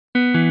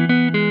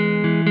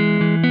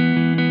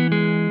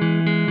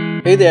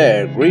Hey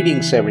there,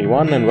 greetings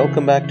everyone, and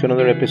welcome back to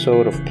another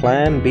episode of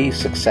Plan B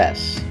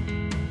Success.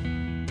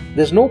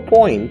 There's no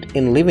point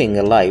in living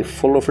a life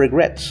full of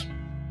regrets.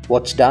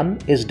 What's done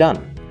is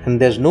done, and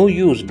there's no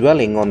use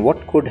dwelling on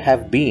what could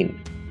have been.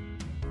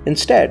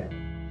 Instead,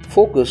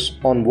 focus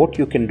on what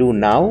you can do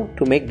now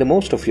to make the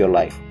most of your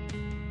life.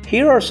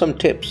 Here are some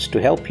tips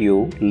to help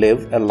you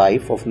live a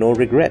life of no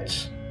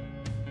regrets.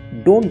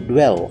 Don't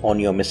dwell on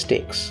your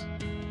mistakes.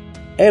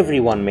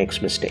 Everyone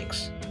makes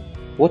mistakes.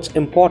 What's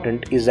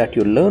important is that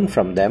you learn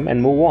from them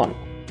and move on.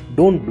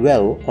 Don't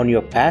dwell on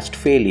your past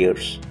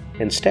failures.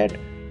 Instead,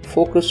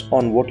 focus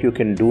on what you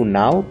can do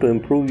now to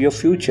improve your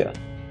future.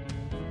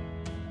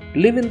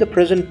 Live in the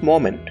present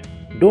moment.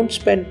 Don't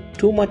spend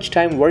too much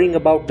time worrying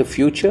about the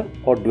future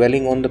or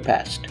dwelling on the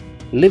past.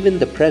 Live in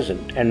the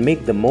present and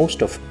make the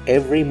most of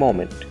every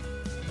moment.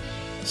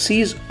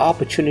 Seize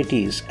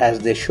opportunities as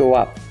they show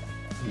up.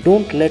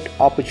 Don't let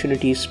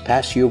opportunities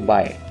pass you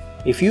by.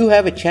 If you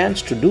have a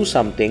chance to do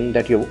something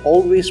that you've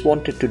always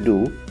wanted to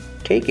do,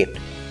 take it.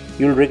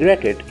 You'll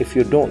regret it if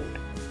you don't.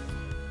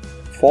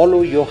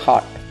 Follow your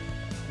heart.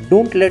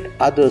 Don't let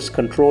others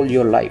control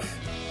your life.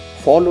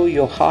 Follow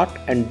your heart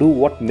and do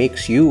what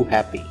makes you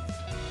happy.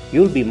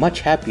 You'll be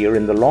much happier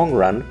in the long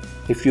run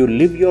if you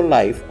live your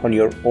life on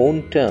your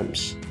own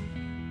terms.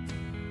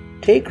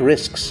 Take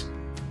risks.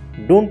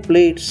 Don't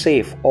play it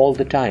safe all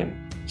the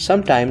time.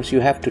 Sometimes you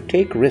have to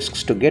take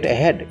risks to get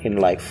ahead in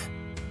life.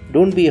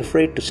 Don't be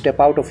afraid to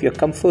step out of your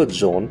comfort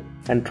zone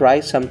and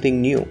try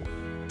something new.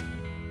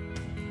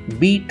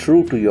 Be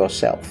true to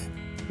yourself.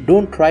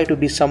 Don't try to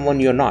be someone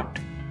you're not.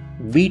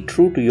 Be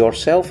true to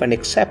yourself and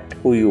accept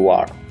who you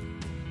are.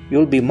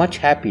 You'll be much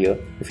happier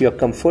if you're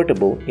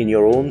comfortable in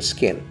your own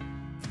skin.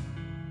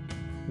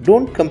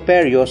 Don't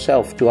compare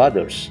yourself to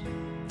others.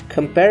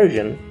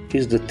 Comparison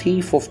is the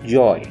thief of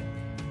joy.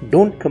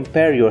 Don't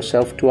compare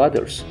yourself to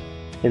others.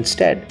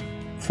 Instead,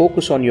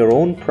 focus on your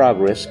own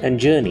progress and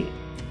journey.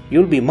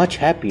 You'll be much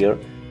happier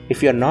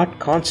if you're not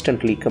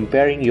constantly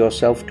comparing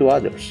yourself to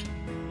others.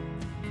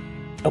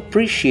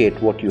 Appreciate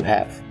what you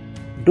have.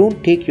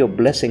 Don't take your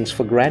blessings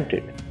for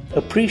granted.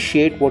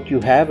 Appreciate what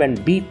you have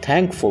and be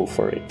thankful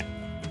for it.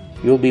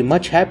 You'll be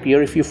much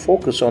happier if you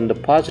focus on the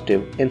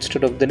positive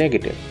instead of the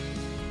negative.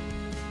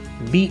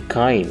 Be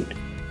kind.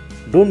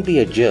 Don't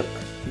be a jerk.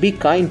 Be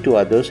kind to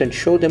others and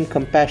show them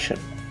compassion.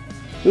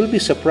 You'll be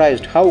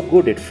surprised how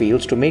good it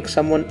feels to make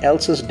someone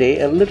else's day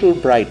a little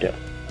brighter.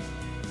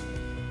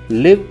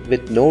 Live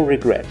with no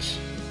regrets.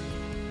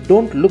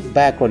 Don't look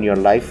back on your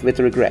life with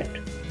regret.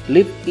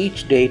 Live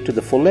each day to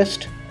the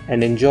fullest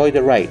and enjoy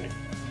the ride.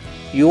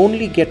 You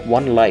only get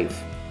one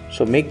life,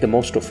 so make the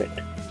most of it.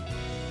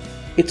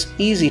 It's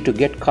easy to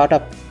get caught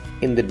up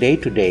in the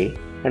day-to-day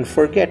and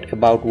forget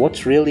about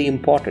what's really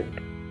important.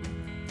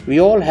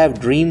 We all have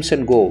dreams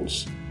and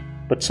goals,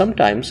 but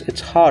sometimes it's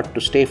hard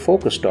to stay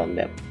focused on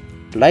them.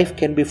 Life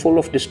can be full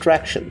of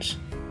distractions,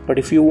 but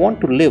if you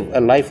want to live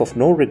a life of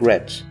no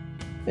regrets,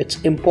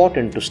 it's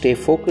important to stay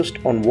focused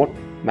on what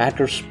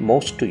matters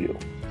most to you.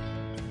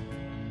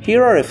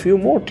 Here are a few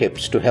more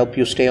tips to help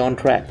you stay on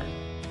track.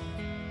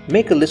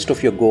 Make a list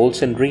of your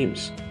goals and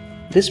dreams.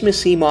 This may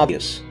seem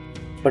obvious,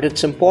 but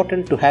it's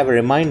important to have a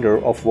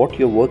reminder of what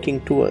you're working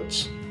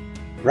towards.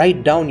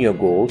 Write down your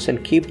goals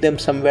and keep them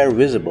somewhere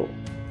visible,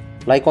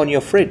 like on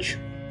your fridge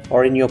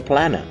or in your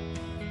planner.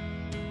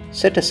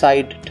 Set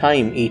aside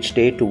time each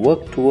day to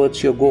work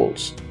towards your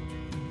goals.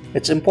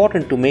 It's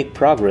important to make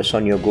progress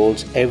on your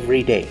goals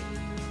every day,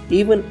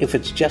 even if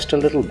it's just a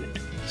little bit.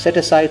 Set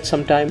aside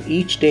some time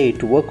each day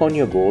to work on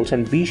your goals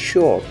and be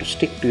sure to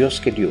stick to your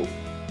schedule.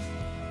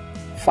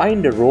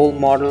 Find a role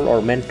model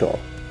or mentor.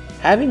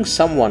 Having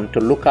someone to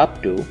look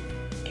up to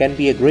can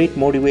be a great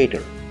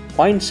motivator.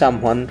 Find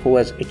someone who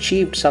has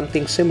achieved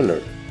something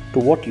similar to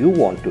what you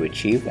want to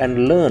achieve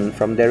and learn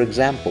from their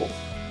example.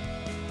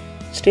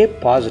 Stay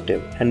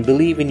positive and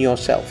believe in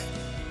yourself.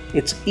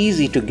 It's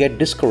easy to get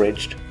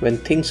discouraged when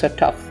things are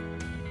tough,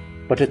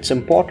 but it's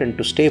important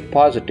to stay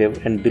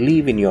positive and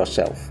believe in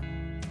yourself.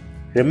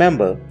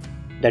 Remember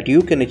that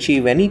you can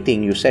achieve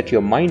anything you set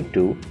your mind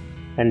to,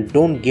 and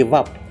don't give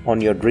up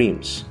on your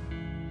dreams.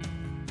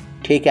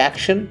 Take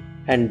action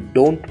and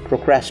don't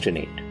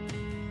procrastinate.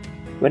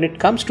 When it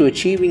comes to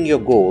achieving your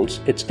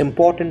goals, it's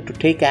important to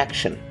take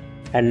action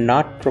and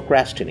not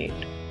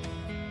procrastinate.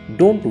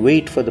 Don't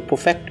wait for the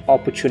perfect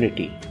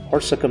opportunity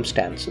or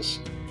circumstances.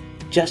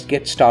 Just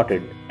get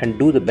started and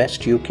do the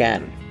best you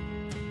can.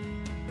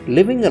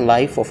 Living a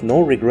life of no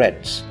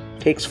regrets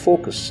takes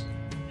focus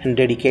and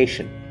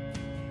dedication,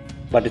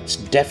 but it's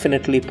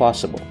definitely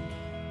possible.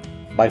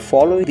 By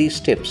following these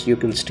tips, you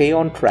can stay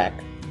on track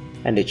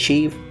and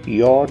achieve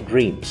your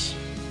dreams.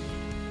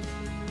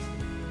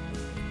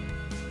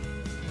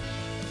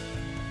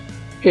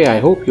 Hey, I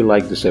hope you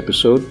liked this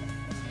episode.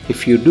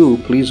 If you do,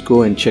 please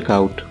go and check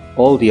out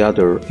all the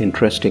other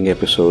interesting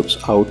episodes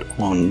out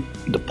on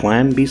the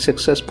Plan B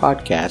Success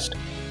podcast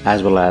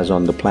as well as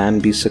on the Plan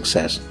B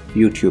Success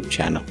YouTube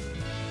channel.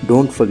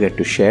 Don't forget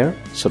to share,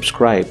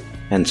 subscribe,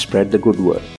 and spread the good word.